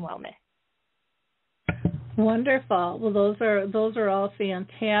your brain wellness. Wonderful. Well, those are all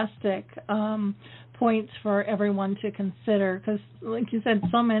fantastic points for everyone to consider, because, like you said,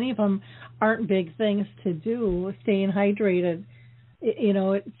 so many of them aren't big things to do. Staying hydrated,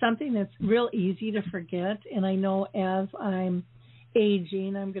 it's something that's real easy to forget. And I know as I'm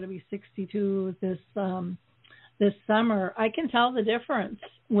aging, I'm going to be 62 this summer, I can tell the difference,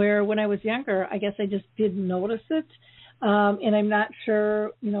 where when I was younger, I guess I just didn't notice it. And I'm not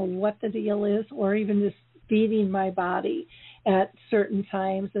sure, what the deal is, or even just feeding my body at certain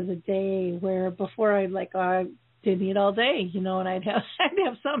times of the day, where before I didn't eat all day, and I'd have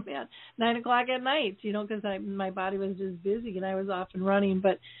some at 9 o'clock at night, because my body was just busy and I was off and running.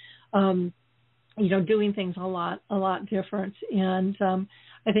 But, doing things a lot different. And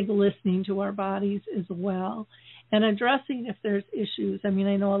I think listening to our bodies as well, and addressing if there's issues. I mean,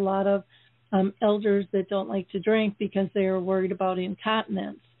 I know a lot of elders that don't like to drink because they're worried about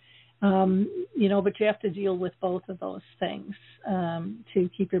incontinence. But you have to deal with both of those things to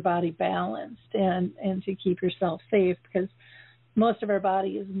keep your body balanced and to keep yourself safe, because most of our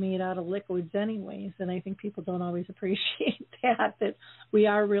body is made out of liquids anyways, and I think people don't always appreciate that we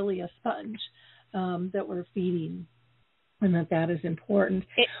are really a sponge that we're feeding, and that is important.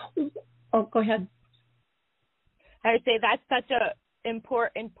 Go ahead. I would say that's such a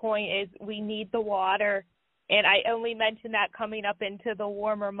important point, is we need the water. And I only mention that coming up into the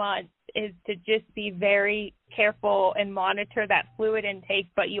warmer months, is to just be very careful and monitor that fluid intake.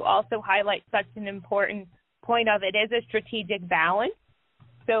 But you also highlight such an important point of it is a strategic balance.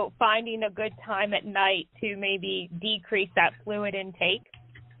 So finding a good time at night to maybe decrease that fluid intake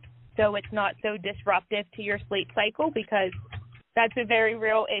so it's not so disruptive to your sleep cycle, because that's a very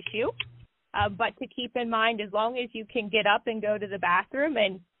real issue. But to keep in mind, as long as you can get up and go to the bathroom,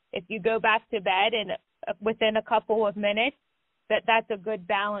 and if you go back to bed and within a couple of minutes, that's a good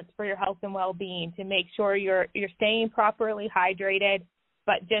balance for your health and well-being, to make sure you're staying properly hydrated,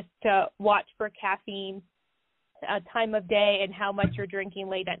 but just to watch for caffeine, time of day, and how much you're drinking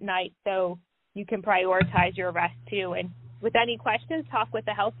late at night, so you can prioritize your rest too. And with any questions, talk with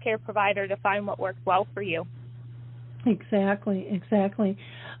a healthcare provider to find what works well for you. Exactly.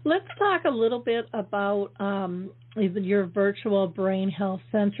 Let's talk a little bit about your virtual brain health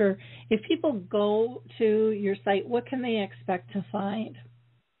center. If people go to your site, what can they expect to find?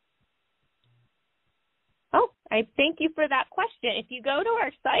 Oh, I thank you for that question. If you go to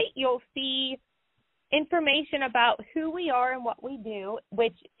our site, you'll see information about who we are and what we do,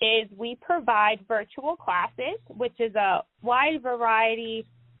 which is we provide virtual classes, which is a wide variety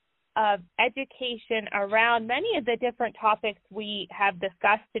of education around many of the different topics we have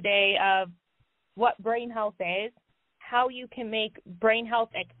discussed today of what brain health is, how you can make brain health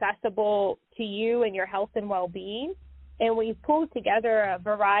accessible to you and your health and well-being. And we've pulled together a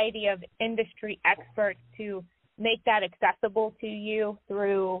variety of industry experts to make that accessible to you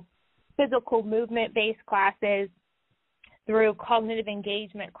through physical movement-based classes, through cognitive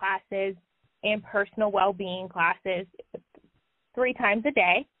engagement classes, and personal well-being classes 3 times a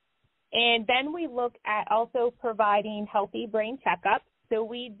day. And then we look at also providing healthy brain checkups. So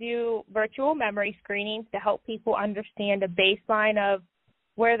we do virtual memory screenings to help people understand a baseline of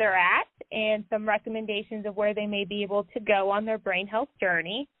where they're at and some recommendations of where they may be able to go on their brain health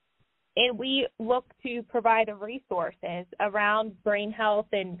journey. And we look to provide resources around brain health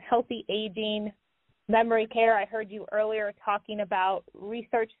and healthy aging, memory care. I heard you earlier talking about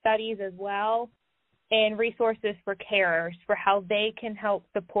research studies as well, and resources for carers for how they can help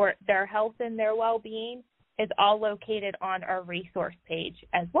support their health and their well-being is all located on our resource page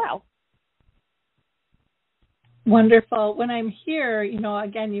as well. Wonderful. When I'm here,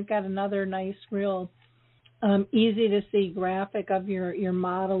 again, you've got another nice, real easy to see graphic of your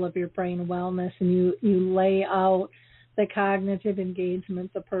model of your brain wellness, and you lay out the cognitive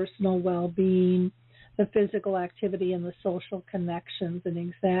engagement, the personal well-being, the physical activity, and the social connections, and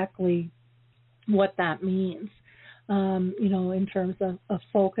exactly what that means, in terms of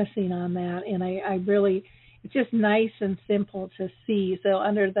focusing on that. And I really, it's just nice and simple to see. So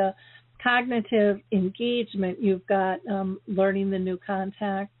under the cognitive engagement, you've got learning the new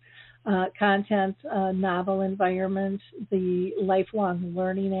content, novel environment, the lifelong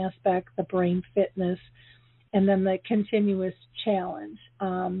learning aspect, the brain fitness, and then the continuous challenge.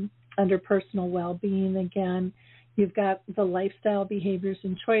 Under personal well-being, again, you've got the lifestyle behaviors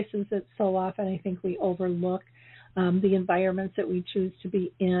and choices that so often I think we overlook, the environments that we choose to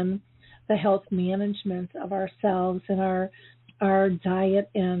be in, the health management of ourselves and our diet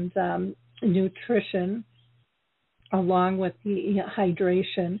and nutrition, along with the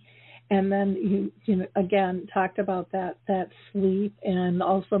hydration. And then you again talked about that sleep and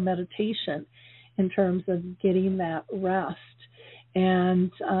also meditation in terms of getting that rest.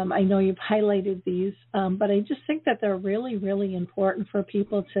 And I know you've highlighted these, but I just think that they're really, really important for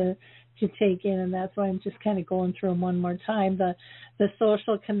people to take in, and that's why I'm just kind of going through them one more time. The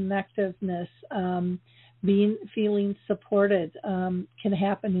social connectiveness, feeling supported can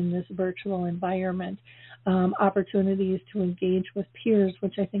happen in this virtual environment. Opportunities to engage with peers,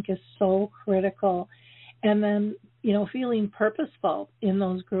 which I think is so critical. And then, feeling purposeful in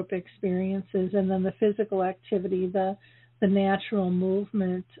those group experiences, and then the physical activity, the natural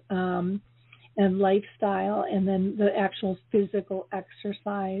movement and lifestyle, and then the actual physical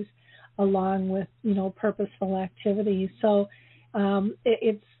exercise along with, purposeful activities. So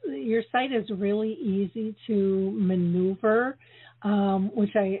it's your site is really easy to maneuver,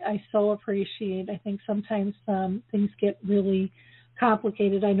 which I so appreciate. I think sometimes things get really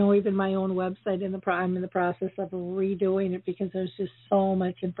complicated. I know even my own website, I'm in the process of redoing it because there's just so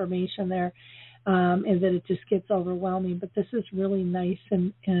much information there. And that it just gets overwhelming. But this is really nice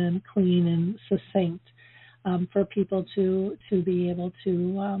and clean and succinct for people to be able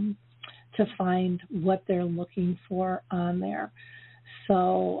to find what they're looking for on there.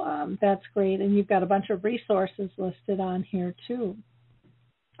 So that's great. And you've got a bunch of resources listed on here too.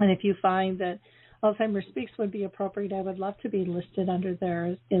 And if you find that Alzheimer's Speaks would be appropriate, I would love to be listed under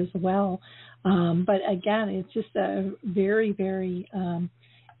there as well. But again, it's just a very, very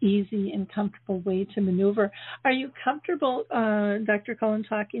easy and comfortable way to maneuver. Are you comfortable, Dr. Cullen,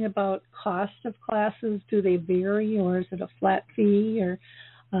 talking about cost of classes? Do they vary, or is it a flat fee, or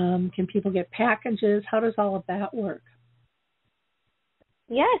can people get packages? How does all of that work?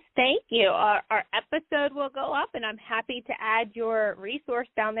 Yes, thank you. Our episode will go up, and I'm happy to add your resource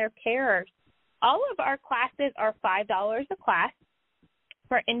down there, carers. All of our classes are $5 a class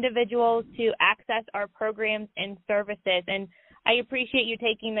for individuals to access our programs and services. And I appreciate you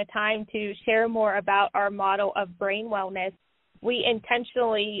taking the time to share more about our model of brain wellness. We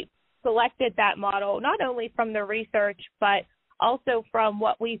intentionally selected that model not only from the research, but also from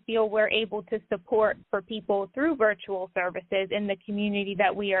what we feel we're able to support for people through virtual services in the community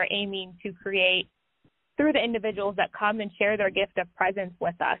that we are aiming to create through the individuals that come and share their gift of presence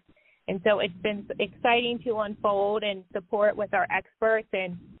with us. And so it's been exciting to unfold and support with our experts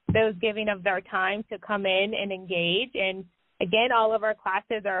and those giving of their time to come in and engage. And again, all of our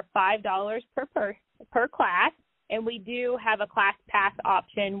classes are $5 per class, and we do have a class pass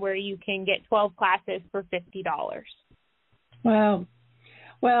option where you can get 12 classes for $50. Wow.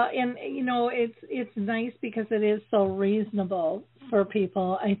 Well, and it's nice because it is so reasonable for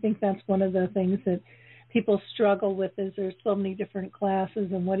people. I think that's one of the things that people struggle with is there's so many different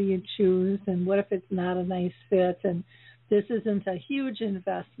classes, and what do you choose, and what if it's not a nice fit? And this isn't a huge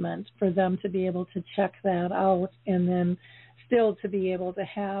investment for them to be able to check that out, and then still to be able to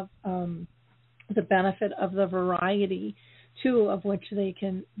have the benefit of the variety too, of which they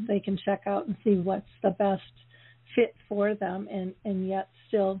can check out and see what's the best fit for them, and yet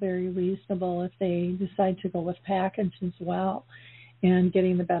still very reasonable if they decide to go with package as well, and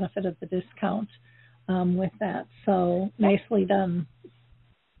getting the benefit of the discount with that. So nicely done.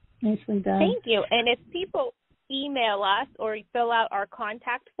 Nicely done. Thank you. And if people email us or fill out our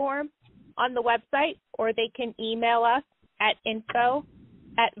contact form on the website, or they can email us at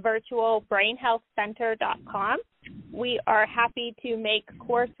info@virtualbrainhealthcenter.com. We are happy to make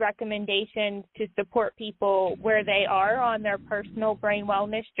course recommendations to support people where they are on their personal brain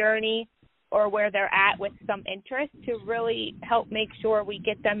wellness journey, or where they're at with some interest, to really help make sure we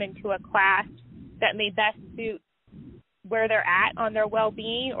get them into a class that may best suit where they're at on their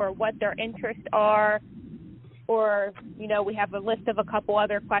well-being or what their interests are. Or, we have a list of a couple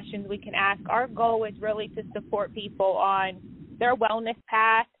other questions we can ask. Our goal is really to support people on their wellness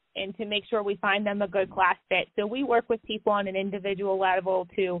path and to make sure we find them a good class fit. So we work with people on an individual level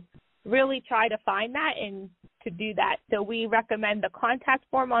to really try to find that and to do that. So we recommend the contact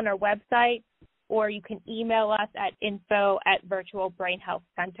form on our website, or you can email us at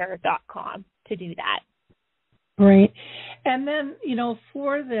info@virtualbrainhealthcenter.com to do that. Great. And then,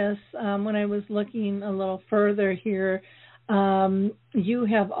 for this, when I was looking a little further here, you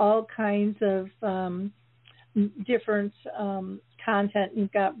have all kinds of different content.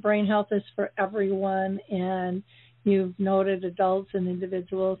 You've got Brain Health is for Everyone, and you've noted adults and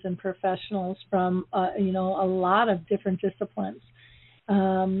individuals and professionals from, a lot of different disciplines,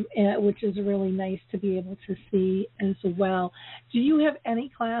 which is really nice to be able to see as well. Do you have any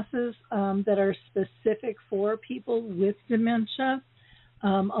classes that are specific for people with dementia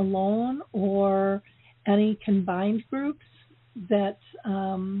alone, or any combined groups that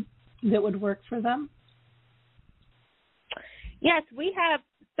would work for them? Yes, we have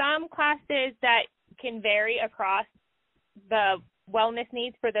some classes that can vary across the wellness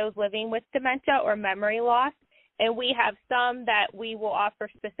needs for those living with dementia or memory loss, and we have some that we will offer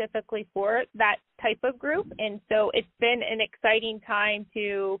specifically for that type of group. And so it's been an exciting time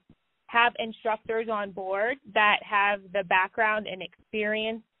to have instructors on board that have the background and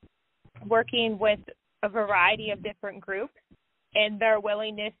experience working with a variety of different groups, and their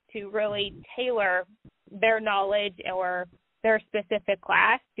willingness to really tailor their knowledge or their specific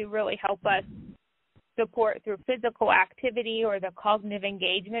class to really help us support through physical activity or the cognitive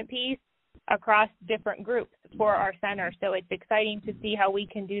engagement piece across different groups for our center. So it's exciting to see how we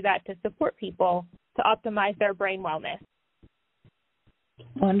can do that to support people to optimize their brain wellness.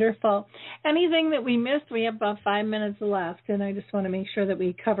 Wonderful. Anything that we missed? We have about 5 minutes left, and I just want to make sure that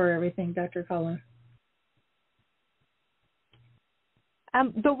we cover everything, Dr. Culler.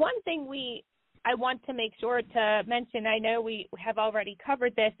 The one thing I want to make sure to mention, I know we have already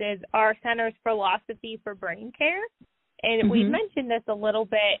covered this, is our center's philosophy for brain care. And we mentioned this a little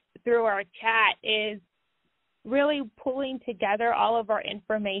bit through our chat, is really pulling together all of our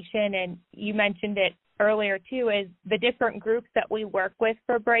information, and you mentioned it earlier too, is the different groups that we work with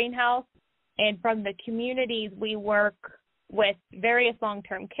for brain health. And from the communities, we work with various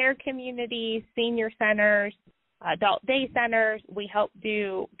long-term care communities, senior centers, adult day centers. We help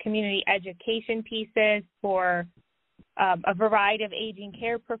do community education pieces for a variety of aging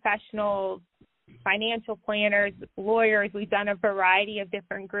care professionals, financial planners, lawyers. We've done a variety of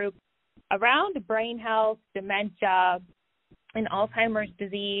different groups around brain health, dementia, and Alzheimer's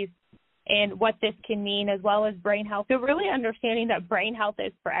disease, and what this can mean, as well as brain health. So really understanding that brain health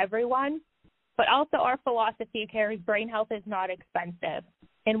is for everyone, but also our philosophy of care is brain health is not expensive.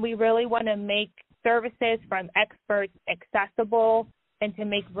 And we really want to make services from experts accessible, and to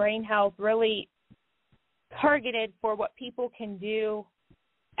make brain health really targeted for what people can do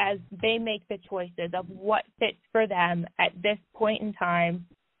as they make the choices of what fits for them at this point in time,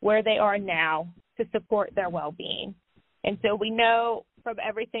 where they are now, to support their well-being. And so we know from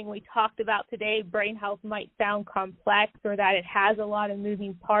everything we talked about today, brain health might sound complex, or that it has a lot of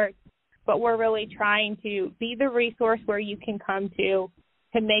moving parts, but we're really trying to be the resource where you can come to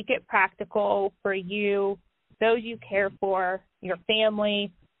make it practical for you, those you care for, your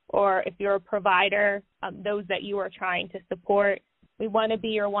family, or if you're a provider, those that you are trying to support. We want to be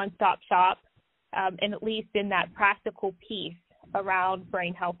your one-stop shop, and at least in that practical piece around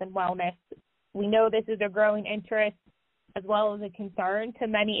brain health and wellness. We know this is a growing interest as well as a concern to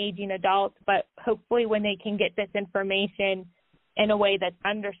many aging adults, but hopefully when they can get this information in a way that's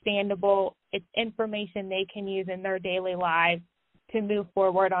understandable, it's information they can use in their daily lives to move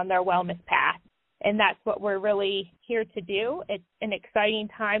forward on their wellness path. And that's what we're really here to do. It's an exciting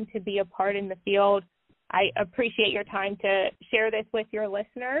time to be a part in the field. I appreciate your time to share this with your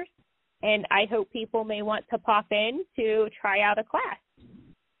listeners, and I hope people may want to pop in to try out a class.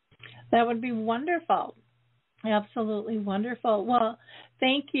 That would be wonderful. Absolutely wonderful. Well,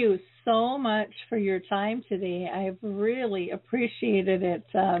 thank you so much for your time today. I've really appreciated it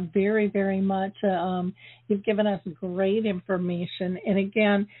very, very much. You've given us great information. And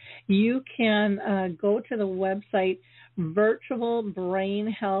again, you can go to the website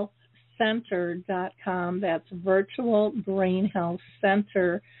virtualbrainhealthcenter.com. That's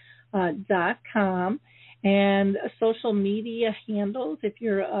virtualbrainhealthcenter.com. And social media handles, if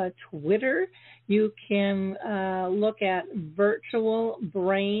you're Twitter, you can look at Virtual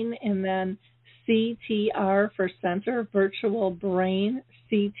Brain and then CTR for center, Virtual Brain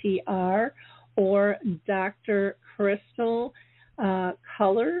CTR, or Dr. Krystal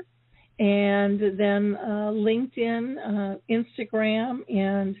Culler. And then LinkedIn, Instagram,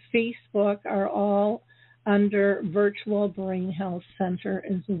 and Facebook are all under Virtual Brain Health Center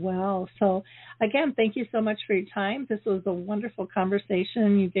as well. So again, thank you so much for your time. This was a wonderful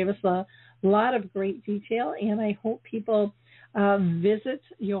conversation. You gave us a lot of great detail, and I hope people visit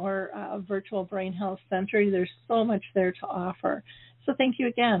your Virtual Brain Health Center. There's so much there to offer. So thank you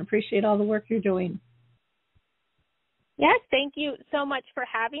again. Appreciate all the work you're doing. Yes, thank you so much for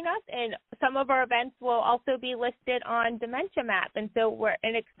having us. And some of our events will also be listed on Dementia Map. And so we're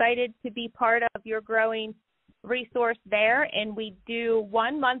excited to be part of your growing resource there. And we do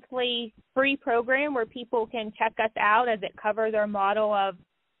one monthly free program where people can check us out as it covers our model of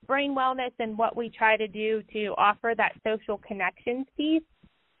brain wellness and what we try to do to offer that social connections piece.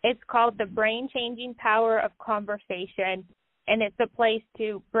 It's called the Brain Changing Power of Conversation. And it's a place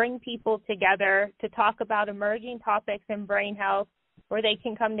to bring people together to talk about emerging topics in brain health where they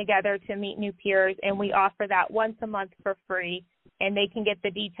can come together to meet new peers. And we offer that once a month for free. And they can get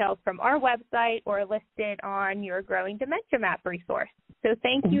the details from our website or listed on your Growing Dementia Map resource. So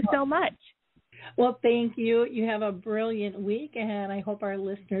thank you so much. Well, thank you. You have a brilliant week, and I hope our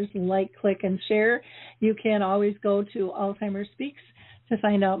listeners like, click, and share. You can always go to Alzheimer's Speaks to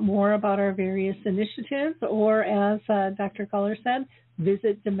find out more about our various initiatives, or as Dr. Culler said,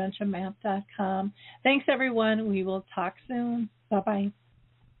 visit dementiamap.com. Thanks, everyone. We will talk soon. Bye-bye.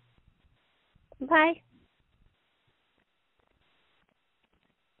 Bye.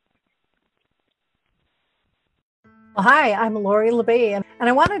 Well, hi, I'm Lori LeBay, and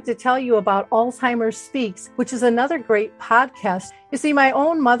I wanted to tell you about Alzheimer's Speaks, which is another great podcast. You see, my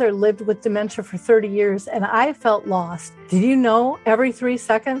own mother lived with dementia for 30 years, and I felt lost. Did you know every 3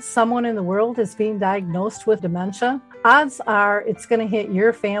 seconds someone in the world is being diagnosed with dementia? Odds are it's going to hit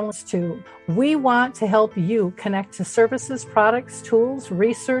your families too. We want to help you connect to services, products, tools,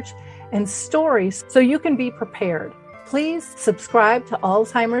 research, and stories so you can be prepared. Please subscribe to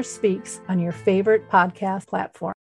Alzheimer's Speaks on your favorite podcast platform.